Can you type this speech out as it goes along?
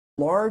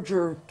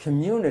larger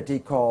community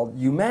called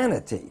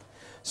humanity.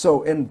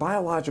 So in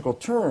biological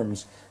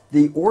terms,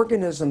 the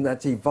organism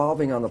that's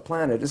evolving on the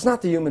planet is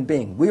not the human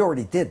being. We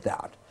already did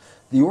that.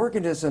 The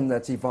organism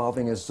that's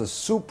evolving is the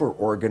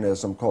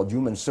superorganism called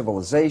human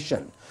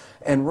civilization.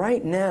 And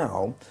right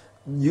now,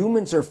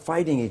 humans are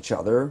fighting each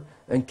other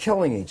and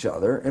killing each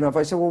other. And if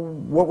I say, well,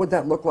 what would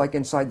that look like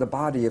inside the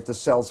body if the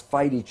cells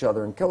fight each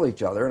other and kill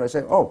each other? And I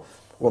say, oh,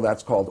 well,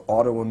 that's called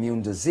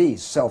autoimmune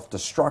disease,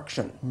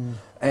 self-destruction.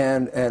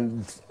 And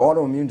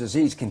autoimmune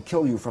disease can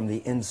kill you from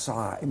the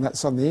inside. And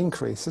that's on the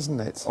increase,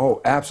 isn't it?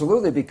 Oh,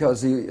 absolutely,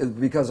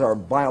 because our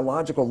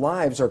biological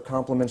lives are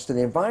complements to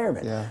the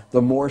environment. Yeah.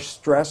 The more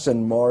stress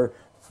and more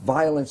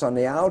violence on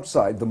the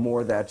outside, the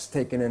more that's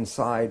taken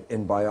inside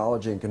in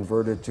biology and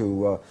converted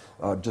to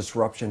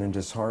disruption and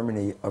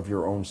disharmony of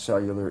your own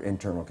cellular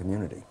internal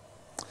community.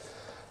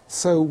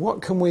 So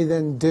what can we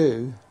then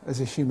do as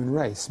a human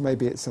race?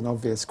 Maybe it's an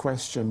obvious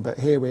question, but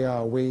here we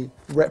are. We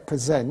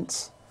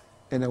represent,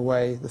 in a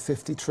way, the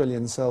 50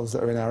 trillion cells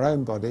that are in our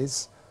own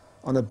bodies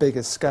on a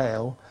bigger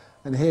scale.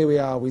 And here we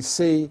are. We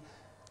see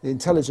the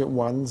intelligent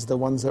ones, the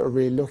ones that are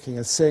really looking,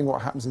 are seeing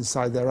what happens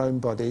inside their own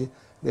body.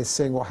 They're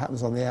seeing what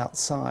happens on the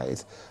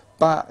outside.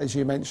 But, as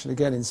you mentioned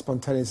again, in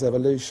spontaneous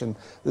evolution,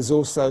 there's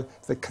also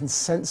the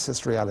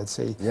consensus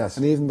reality. Yes.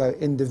 And even though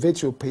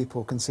individual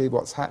people can see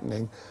what's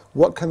happening,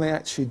 what can they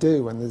actually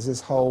do when there's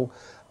this whole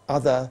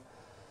other,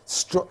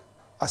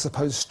 I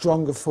suppose,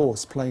 stronger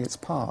force playing its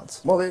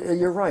part? Well,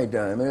 you're right.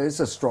 I mean, it's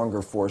a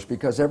stronger force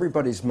because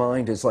everybody's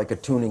mind is like a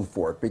tuning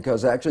fork,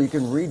 because actually you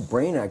can read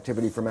brain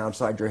activity from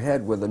outside your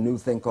head with a new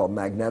thing called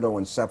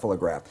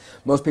magnetoencephalograph.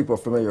 Most people are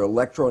familiar with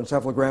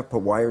electroencephalograph,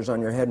 put wires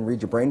on your head and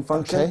read your brain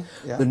function. Okay,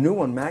 yeah. The new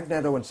one,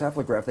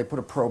 magnetoencephalograph, they put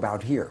a probe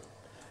out here,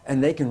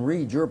 and they can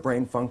read your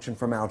brain function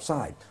from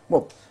outside.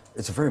 Well,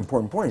 it's a very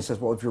important point. He says,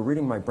 well, if you're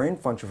reading my brain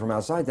function from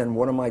outside, then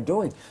what am I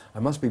doing? I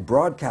must be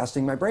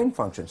broadcasting my brain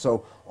function.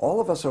 So all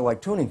of us are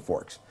like tuning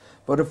forks.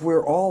 But if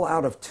we're all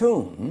out of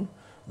tune,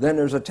 then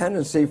there's a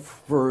tendency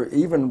for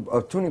even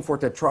a tuning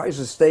fork that tries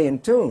to stay in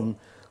tune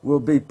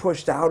will be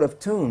pushed out of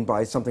tune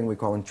by something we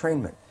call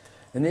entrainment.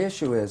 And the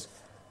issue is,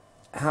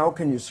 how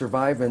can you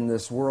survive in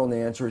this world?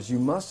 And the answer is you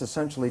must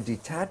essentially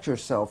detach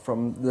yourself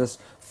from this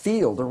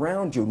field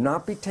around you,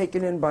 not be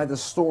taken in by the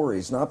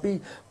stories, not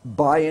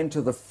buy into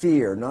the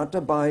fear, not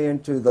to buy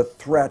into the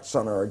threats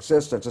on our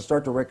existence, to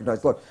start to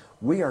recognize, look,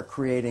 we are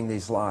creating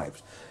these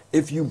lives.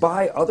 If you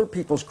buy other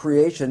people's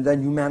creation,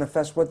 then you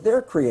manifest what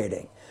they're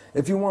creating.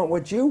 If you want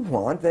what you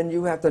want, then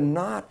you have to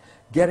not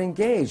get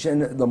engaged.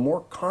 And the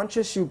more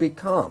conscious you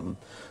become,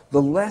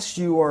 the less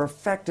you are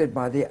affected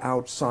by the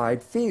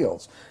outside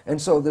fields.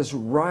 And so this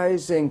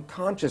rising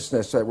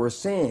consciousness that we're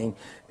seeing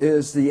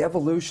is the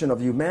evolution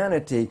of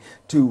humanity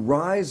to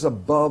rise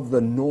above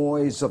the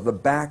noise of the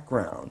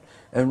background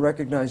and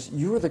recognize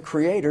you're the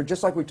creator,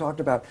 just like we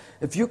talked about.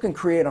 If you can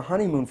create a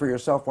honeymoon for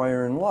yourself while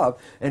you're in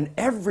love, and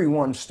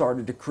everyone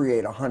started to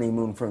create a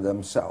honeymoon for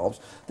themselves,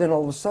 then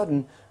all of a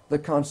sudden the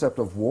concept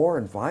of war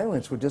and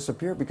violence would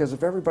disappear, because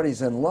if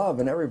everybody's in love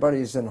and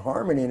everybody's in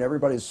harmony and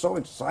everybody's so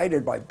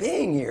excited by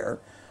being here,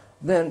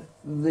 then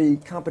the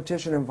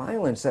competition and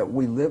violence that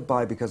we live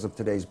by because of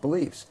today's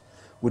beliefs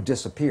would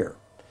disappear.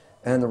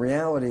 And the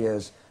reality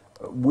is,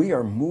 we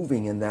are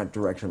moving in that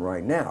direction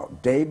right now.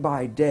 Day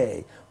by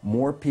day,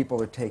 more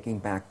people are taking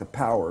back the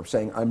power of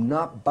saying, I'm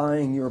not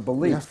buying your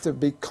belief. You have to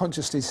be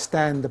consciously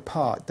stand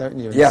apart, don't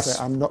you? And yes.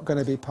 Say, I'm not going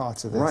to be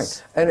part of this.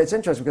 Right. And it's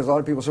interesting because a lot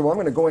of people say, well, I'm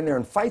going to go in there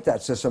and fight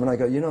that system. And I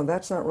go, you know,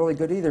 that's not really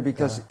good either,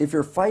 because if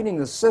you're fighting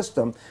the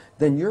system,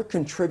 then you're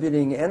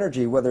contributing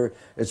energy, whether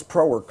it's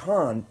pro or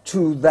con,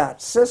 to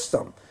that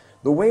system.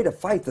 The way to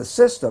fight the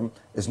system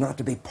is not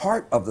to be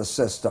part of the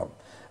system.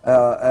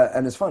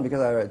 And it's fun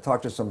because I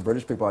talked to some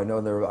British people I know,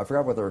 and I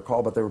forgot what they were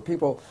called, but they were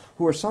people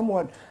who are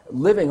somewhat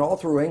living all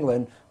through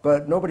England,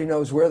 but nobody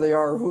knows where they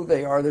are or who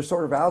they are. They're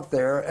sort of out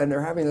there, and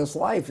they're having this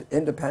life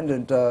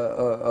independent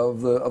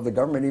of the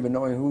government even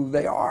knowing who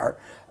they are.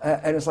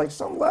 And it's like,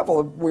 some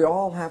level, we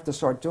all have to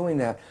start doing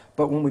that.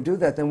 But when we do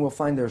that, then we'll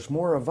find there's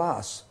more of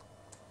us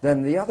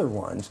than the other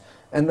ones.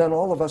 And then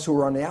all of us who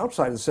are on the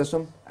outside of the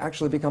system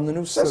actually become the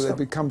new system. So there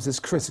becomes this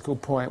critical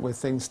point where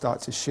things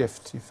start to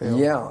shift, you feel?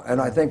 Yeah, and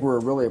I think we're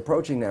really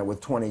approaching that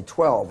with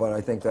 2012, and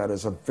I think that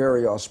is a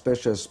very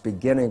auspicious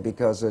beginning,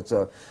 because it's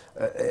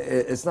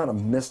not a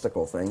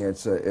mystical thing.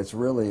 It's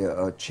really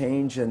a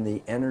change in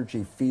the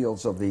energy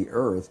fields of the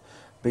Earth,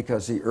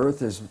 because the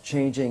Earth is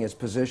changing its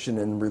position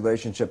in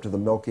relationship to the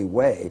Milky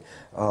Way.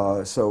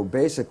 So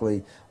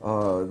basically,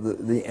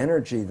 the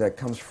energy that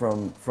comes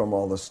from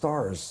all the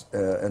stars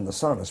and the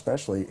sun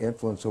especially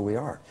influence who we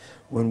are.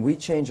 When we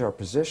change our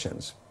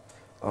positions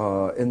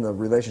in the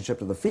relationship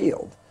to the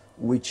field,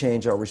 we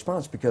change our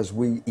response, because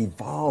we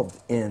evolved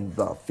in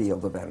the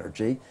field of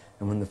energy,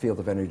 and when the field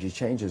of energy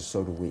changes,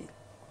 so do we.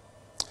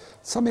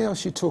 Something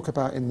else you talk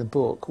about in the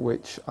book,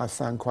 which I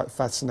found quite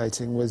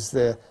fascinating, was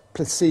the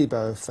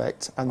placebo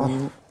effect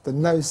and the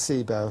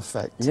nocebo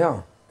effect.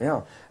 Yeah,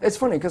 yeah. It's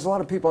funny because a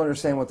lot of people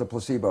understand what the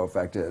placebo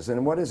effect is.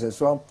 And what is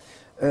this? Well,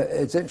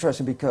 It's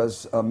interesting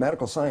because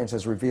medical science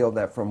has revealed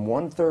that from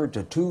 1/3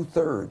 to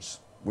 2/3,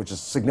 which is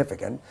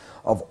significant,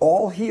 of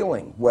all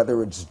healing,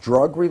 whether it's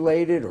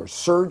drug-related or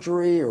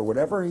surgery or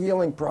whatever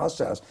healing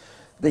process,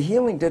 the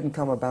healing didn't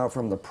come about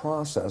from the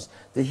process.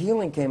 The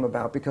healing came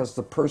about because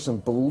the person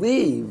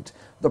believed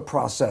the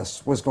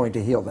process was going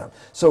to heal them.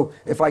 So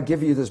if I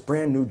give you this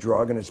brand new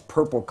drug and it's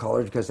purple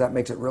colored because that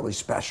makes it really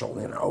special,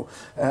 you know,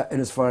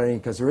 and it's funny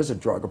because there is a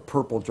drug, a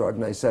purple drug,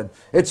 and they said,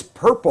 it's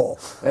purple.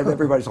 And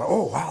everybody's like,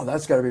 oh, wow,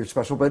 that's got to be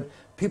special. But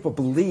people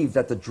believe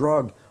that the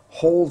drug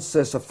holds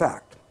this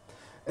effect.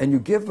 And you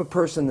give a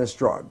person this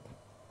drug,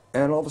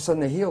 and all of a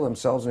sudden they heal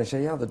themselves and they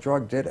say, yeah, the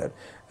drug did it.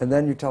 And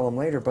then you tell them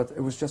later, but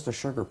it was just a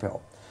sugar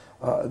pill.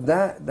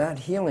 That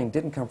healing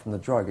didn't come from the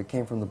drug. It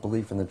came from the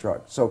belief in the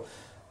drug. So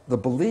the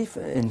belief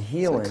in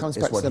healing is what heals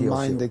you. So it comes back to the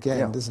mind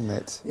again, doesn't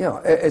it? Yeah,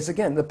 it's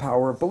again the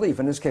power of belief.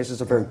 In this case,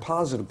 it's a very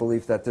positive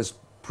belief that this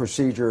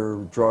procedure,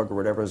 drug, or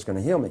whatever is going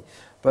to heal me.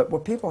 But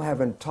what people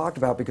haven't talked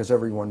about, because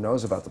everyone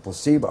knows about the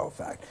placebo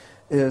effect,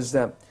 is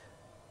that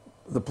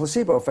the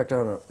placebo effect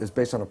is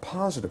based on a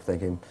positive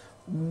thinking.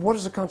 What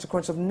is the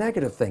consequence of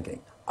negative thinking?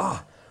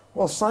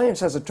 Well, science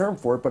has a term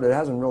for it, but it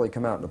hasn't really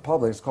come out in the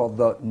public. It's called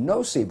the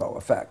nocebo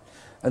effect.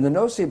 And the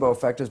nocebo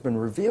effect has been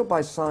revealed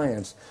by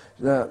science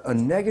that a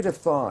negative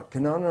thought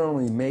can not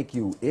only make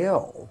you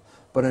ill,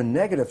 but a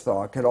negative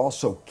thought could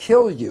also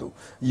kill you.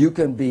 You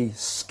can be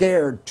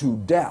scared to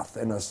death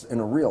in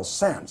a real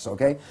sense,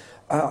 okay?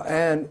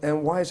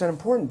 And why is that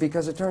important?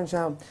 Because it turns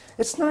out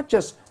it's not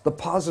just the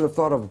positive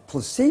thought of a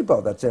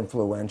placebo that's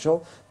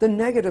influential. The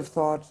negative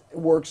thought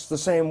works the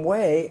same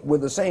way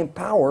with the same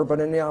power, but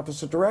in the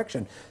opposite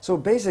direction. So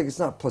basically, it's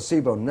not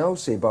placebo,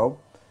 nocebo.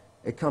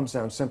 It comes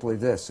down simply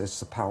this.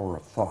 It's the power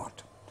of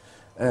thought.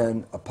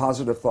 And a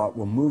positive thought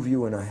will move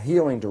you in a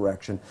healing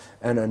direction,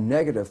 and a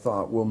negative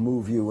thought will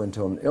move you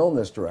into an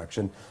illness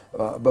direction.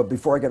 But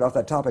before I get off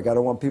that topic, I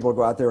don't want people to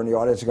go out there in the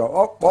audience and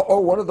go, oh,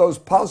 one of those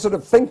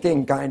positive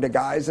thinking kind of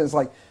guys. And it's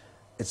like,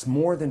 it's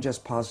more than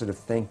just positive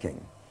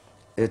thinking.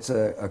 It's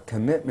a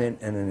commitment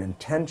and an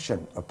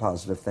intention of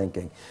positive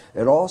thinking.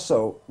 It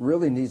also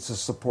really needs the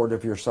support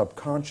of your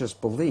subconscious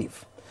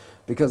belief.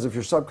 Because if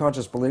your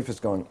subconscious belief is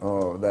going,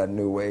 oh, that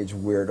new age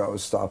weirdo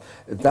stuff,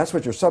 that's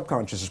what your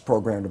subconscious is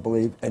programmed to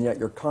believe, and yet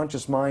your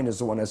conscious mind is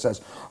the one that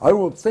says, I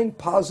will think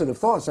positive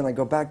thoughts, and I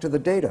go back to the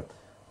data.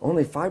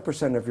 Only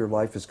 5% of your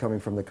life is coming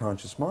from the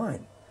conscious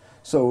mind.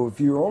 So if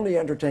you're only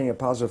entertaining a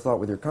positive thought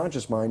with your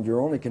conscious mind,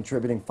 you're only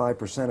contributing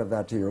 5% of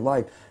that to your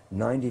life.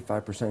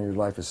 95% of your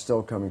life is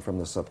still coming from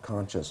the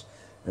subconscious.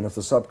 And if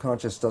the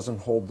subconscious doesn't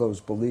hold those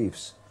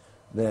beliefs,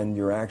 then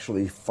you're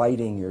actually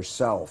fighting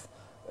yourself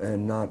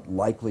and not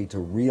likely to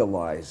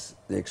realize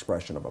the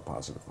expression of a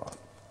positive thought.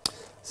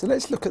 So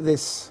let's look at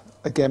this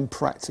again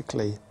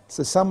practically.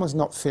 So someone's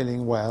not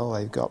feeling well,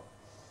 they've got,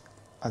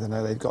 I don't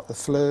know, they've got the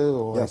flu,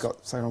 or they've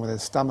got something wrong with their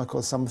stomach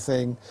or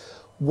something.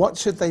 What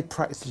should they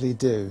practically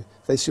do?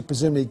 They should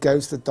presumably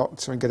go to the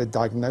doctor and get a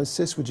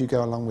diagnosis. Would you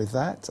go along with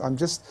that? I'm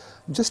just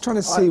trying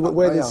to see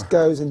where this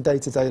goes in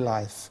day-to-day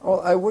life. Well,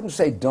 I wouldn't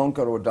say don't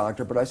go to a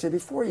doctor, but I say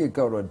before you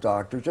go to a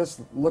doctor,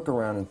 just look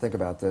around and think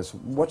about this.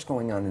 What's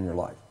going on in your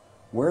life?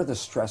 Where the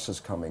stress is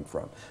coming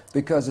from.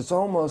 Because it's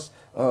almost,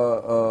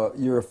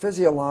 your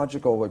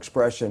physiological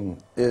expression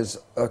is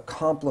a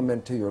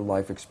complement to your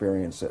life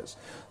experiences.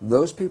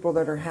 Those people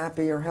that are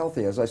happy are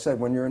healthy. As I said,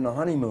 when you're in the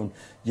honeymoon,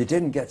 you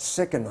didn't get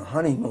sick in the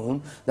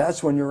honeymoon.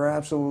 That's when you're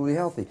absolutely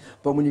healthy.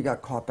 But when you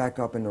got caught back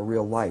up into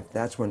real life,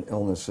 that's when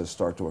illnesses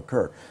start to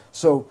occur.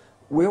 So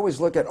we always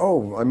look at,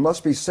 oh, I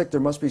must be sick, there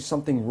must be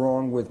something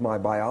wrong with my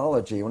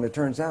biology, when it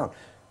turns out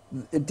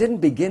it didn't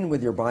begin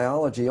with your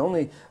biology.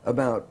 Only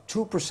about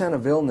 2%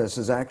 of illness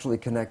is actually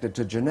connected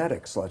to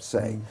genetics, let's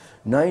say.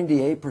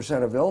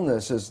 98% of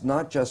illness is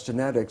not just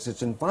genetics,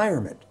 it's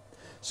environment.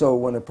 So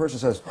when a person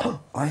says, oh,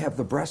 I have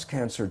the breast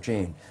cancer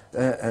gene,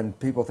 and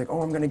people think,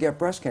 oh, I'm going to get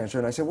breast cancer,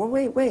 and I say, well,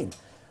 wait.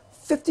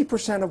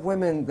 50% of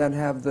women that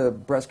have the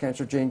breast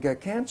cancer gene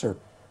get cancer.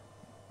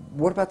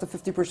 What about the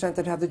 50%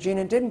 that have the gene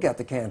and didn't get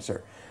the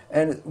cancer?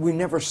 And we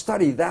never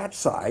study that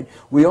side.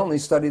 We only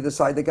study the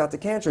side that got the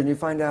cancer, and you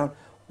find out,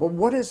 well,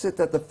 what is it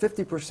that the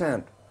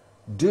 50%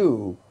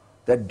 do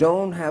that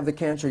don't have the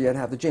cancer yet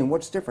have the gene?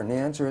 What's different? The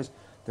answer is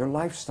their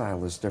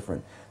lifestyle is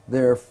different.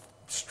 Their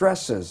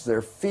stresses,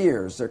 their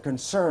fears, their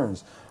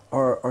concerns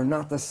are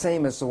not the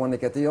same as the one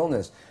that get the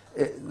illness.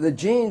 The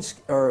genes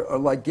are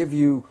like give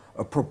you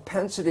a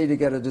propensity to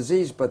get a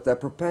disease, but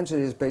that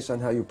propensity is based on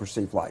how you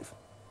perceive life.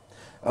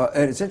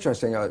 And it's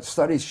interesting,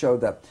 studies show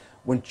that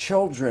when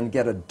children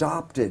get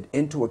adopted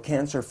into a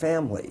cancer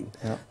family,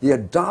 the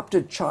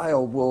adopted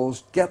child will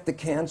get the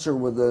cancer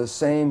with the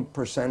same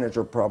percentage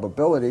or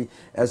probability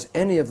as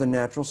any of the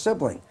natural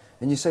sibling.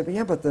 And you say, but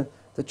yeah, but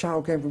the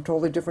child came from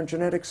totally different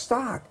genetic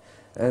stock.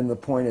 And the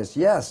point is,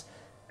 yes,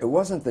 it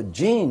wasn't the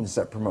genes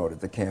that promoted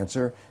the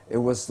cancer, it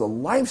was the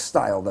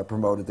lifestyle that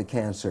promoted the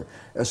cancer,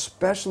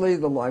 especially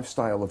the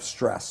lifestyle of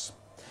stress.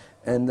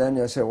 And then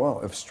I say,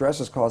 well, if stress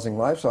is causing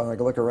lifestyle, and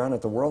I look around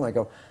at the world and I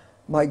go,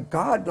 my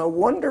God, no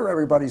wonder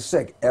everybody's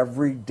sick.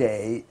 Every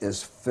day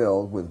is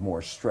filled with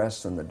more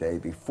stress than the day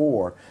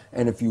before.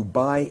 And if you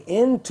buy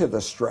into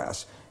the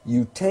stress,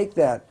 you take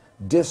that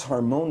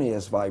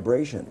disharmonious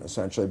vibration,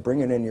 essentially, bring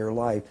it in your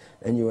life,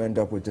 and you end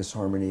up with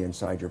disharmony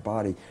inside your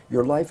body.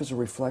 Your life is a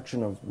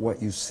reflection of what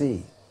you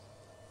see.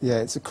 Yeah,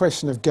 it's a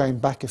question of going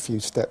back a few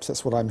steps.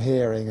 That's what I'm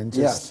hearing, and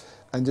just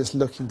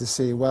looking to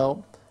see,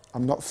 well,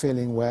 I'm not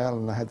feeling well,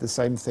 and I had the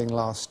same thing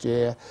last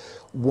year.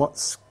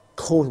 What's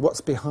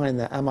behind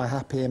that? Am I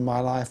happy in my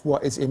life?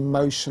 What is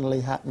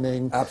emotionally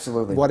happening?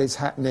 Absolutely. What is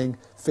happening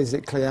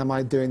physically? Am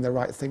I doing the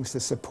right things to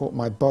support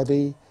my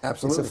body?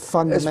 Absolutely. It's a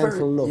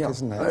fundamental look,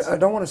 isn't it? I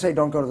don't want to say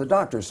don't go to the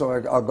doctor, so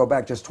I'll go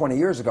back just 20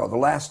 years ago, the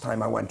last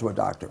time I went to a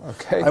doctor.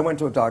 Okay. I went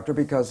to a doctor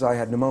because I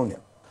had pneumonia.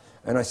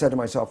 And I said to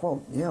myself,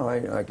 well, yeah,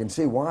 I can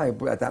see why.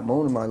 At that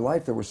moment in my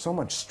life, there was so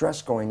much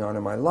stress going on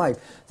in my life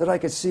that I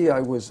could see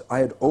I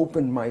had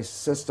opened my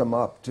system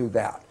up to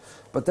that.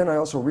 But then I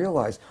also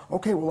realized,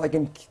 okay, well, I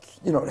can,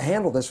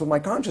 handle this with my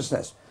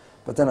consciousness.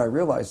 But then I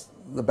realized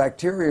the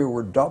bacteria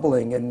were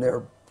doubling and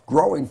they're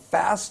growing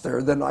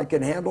faster than I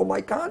can handle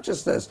my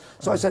consciousness.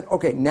 So I said,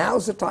 okay,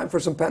 now's the time for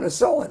some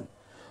penicillin.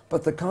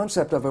 But the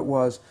concept of it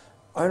was,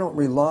 I don't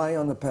rely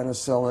on the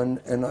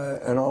penicillin,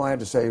 and all I had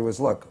to say was,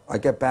 look, I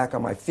get back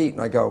on my feet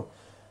and I go,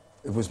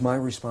 it was my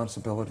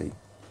responsibility.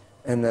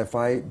 And if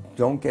I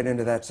don't get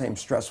into that same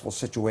stressful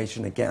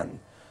situation again,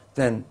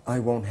 then I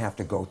won't have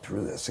to go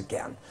through this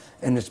again.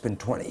 And it's been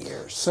 20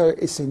 years. So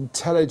it's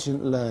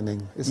intelligent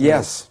learning, isn't it?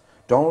 Yes.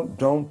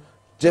 Don't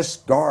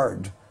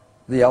discard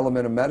the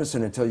element of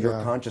medicine until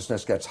your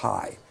consciousness gets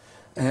high.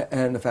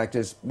 And the fact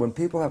is, when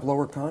people have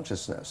lower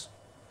consciousness,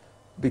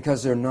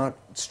 because they're not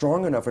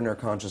strong enough in their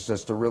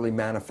consciousness to really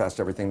manifest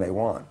everything they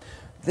want,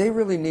 they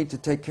really need to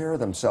take care of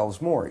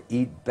themselves more.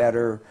 Eat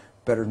better,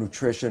 better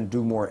nutrition,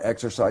 do more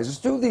exercises,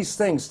 do these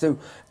things to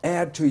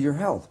add to your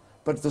health.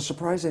 But the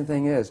surprising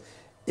thing is,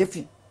 if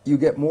you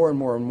get more and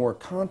more and more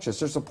conscious,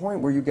 there's a point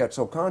where you get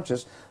so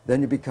conscious,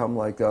 then you become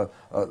like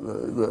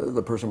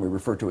the person we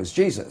refer to as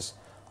Jesus,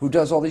 who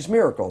does all these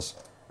miracles.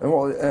 And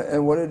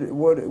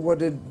what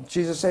did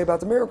Jesus say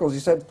about the miracles? He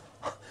said,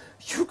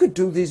 you could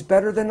do these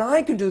better than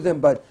I can do them,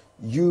 but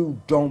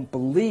you don't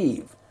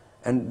believe.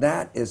 And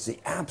that is the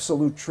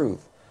absolute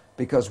truth.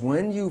 Because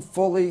when you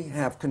fully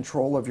have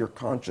control of your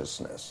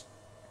consciousness,